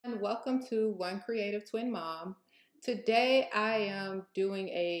welcome to One Creative Twin Mom. Today I am doing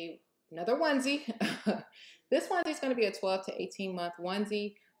another onesie. This onesie is going to be a 12 to 18 month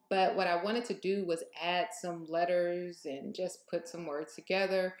onesie, but what I wanted to do was add some letters and just put some words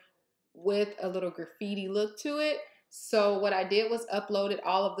together with a little graffiti look to it. So what I did was uploaded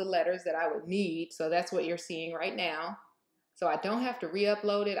all of the letters that I would need. So that's what you're seeing right now. So I don't have to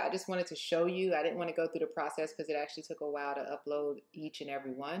re-upload it. I just wanted to show you. I didn't want to go through the process because it actually took a while to upload each and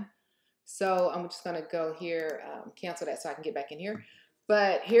every one. So I'm just going to go here, cancel that so I can get back in here.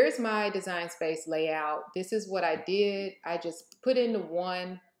 But here's my design space layout. This is what I did. I just put in the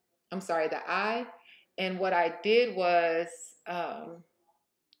I. And what I did was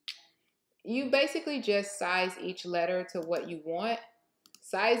you basically just size each letter to what you want.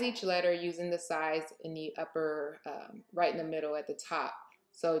 Size each letter using the size in the upper, right in the middle at the top.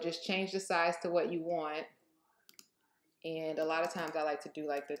 So just change the size to what you want. And a lot of times I like to do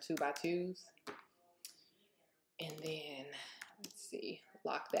like the 2x2s. And then, let's see,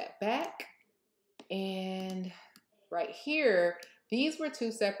 lock that back. And right here, these were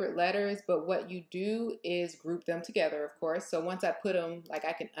two separate letters, but what you do is group them together, of course. So once I put them, like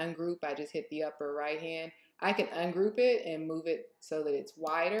I can ungroup, I just hit the upper right hand. I can ungroup it and move it so that it's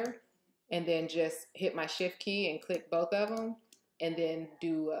wider, and then just hit my shift key and click both of them, and then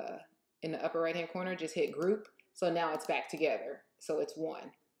do in the upper right hand corner, just hit group. So now it's back together, so it's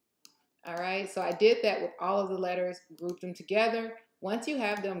one. All right, so I did that with all of the letters, grouped them together. Once you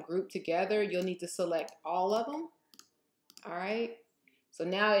have them grouped together, you'll need to select all of them. All right, so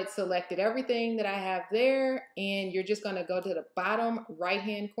now it's selected everything that I have there, and you're just gonna go to the bottom right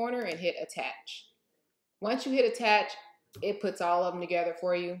hand corner and hit attach. Once you hit attach, it puts all of them together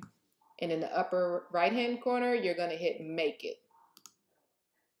for you. And in the upper right-hand corner, you're going to hit make it.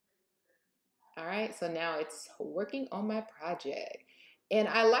 All right, so now it's working on my project. And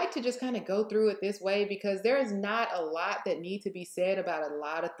I like to just kind of go through it this way because there is not a lot that need to be said about a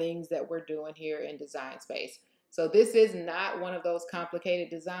lot of things that we're doing here in Design Space. So this is not one of those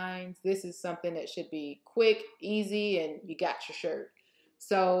complicated designs. This is something that should be quick, easy, and you got your shirt.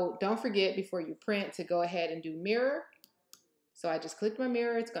 So don't forget before you print to go ahead and do mirror. So I just clicked my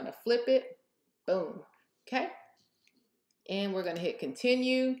mirror, it's gonna flip it, boom, okay? And we're gonna hit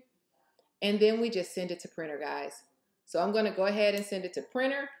continue, and then we just send it to printer, guys. So I'm gonna go ahead and send it to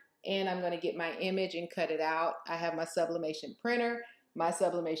printer, and I'm gonna get my image and cut it out. I have my Sublimation printer, my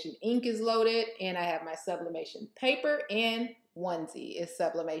Sublimation ink is loaded, and I have my Sublimation paper, and onesie is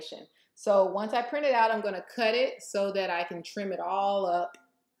Sublimation. So once I print it out, I'm gonna cut it so that I can trim it all up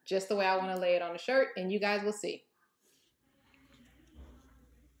just the way I wanna lay it on the shirt, and you guys will see.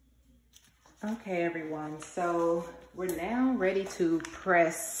 Okay, everyone, so we're now ready to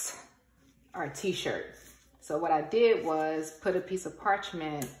press our t-shirt. So what I did was put a piece of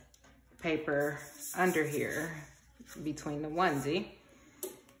parchment paper under here between the onesie,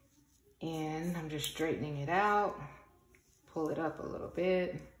 and I'm just straightening it out, pull it up a little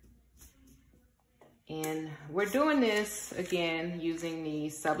bit. And we're doing this again using the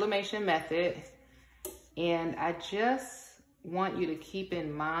sublimation method. And I just want you to keep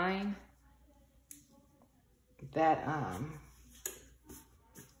in mind that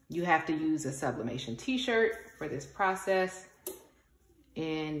you have to use a sublimation t-shirt for this process.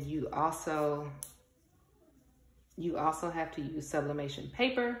 And you also have to use sublimation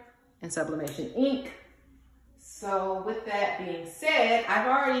paper and sublimation ink. So with that being said, I've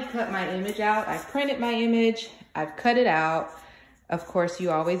already cut my image out. I've printed my image, I've cut it out. Of course,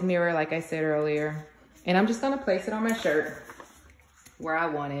 you always mirror, like I said earlier. And I'm just gonna place it on my shirt where I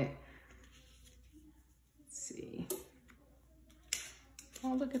want it. Let's see.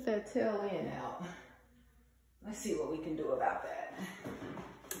 Oh, look at that tail end out. Let's see what we can do about that.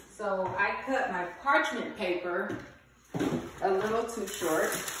 So I cut my parchment paper a little too short.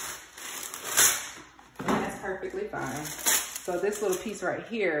 And that's perfectly fine. So this little piece right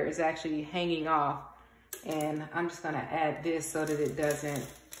here is actually hanging off, and I'm just gonna add this so that it doesn't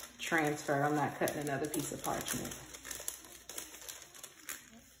transfer. I'm not cutting another piece of parchment.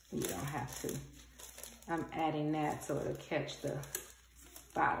 You don't have to. I'm adding that so it'll catch the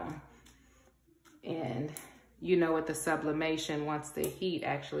bottom. And you know, with the sublimation, once the heat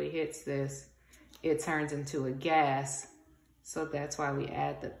actually hits this, it turns into a gas. So that's why we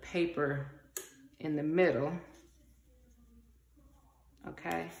add the paper in the middle.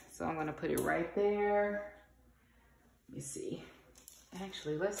 Okay, so I'm gonna put it right there. Let me see.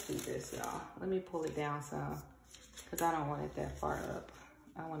 Actually, let's do this, y'all. Let me pull it down some, because I don't want it that far up.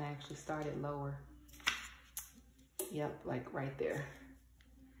 I wanna actually start it lower. Yep, like right there.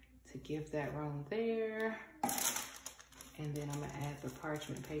 To give that room there. And then I'm gonna add the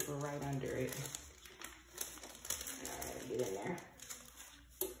parchment paper right under it. All right, get in there.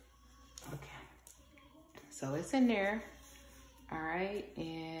 Okay, so it's in there. All right,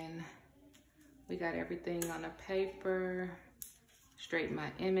 and we got everything on the paper. Straighten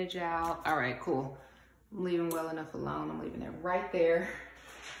my image out. All right, cool. I'm leaving well enough alone. I'm leaving it right there.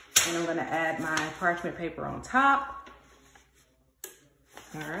 And I'm gonna add my parchment paper on top.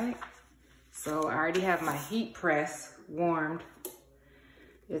 All right, so I already have my heat press warmed.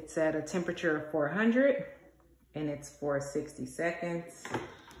 It's at a temperature of 400 and it's for 60 seconds.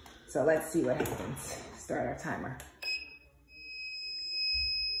 So let's see what happens. Start our timer.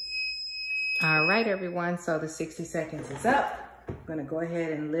 All right, everyone, so the 60 seconds is up. I'm gonna go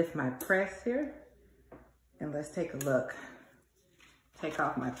ahead and lift my press here and let's take a look. Take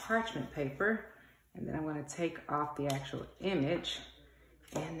off my parchment paper and then I'm gonna take off the actual image.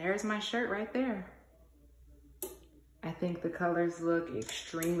 And there's my shirt right there. I think the colors look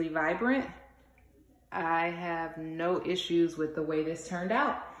extremely vibrant. I have no issues with the way this turned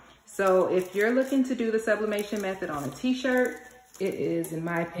out. So if you're looking to do the sublimation method on a t-shirt, it is, in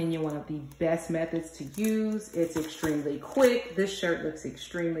my opinion, one of the best methods to use. It's extremely quick. This shirt looks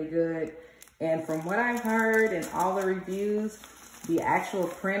extremely good. And from what I've heard in all the reviews, the actual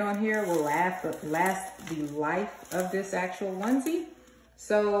print on here will last the life of this actual onesie.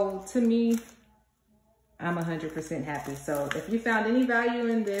 So to me, I'm 100% happy. So if you found any value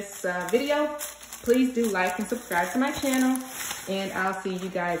in this video, please do like and subscribe to my channel, and I'll see you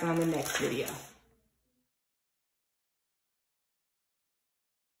guys on the next video.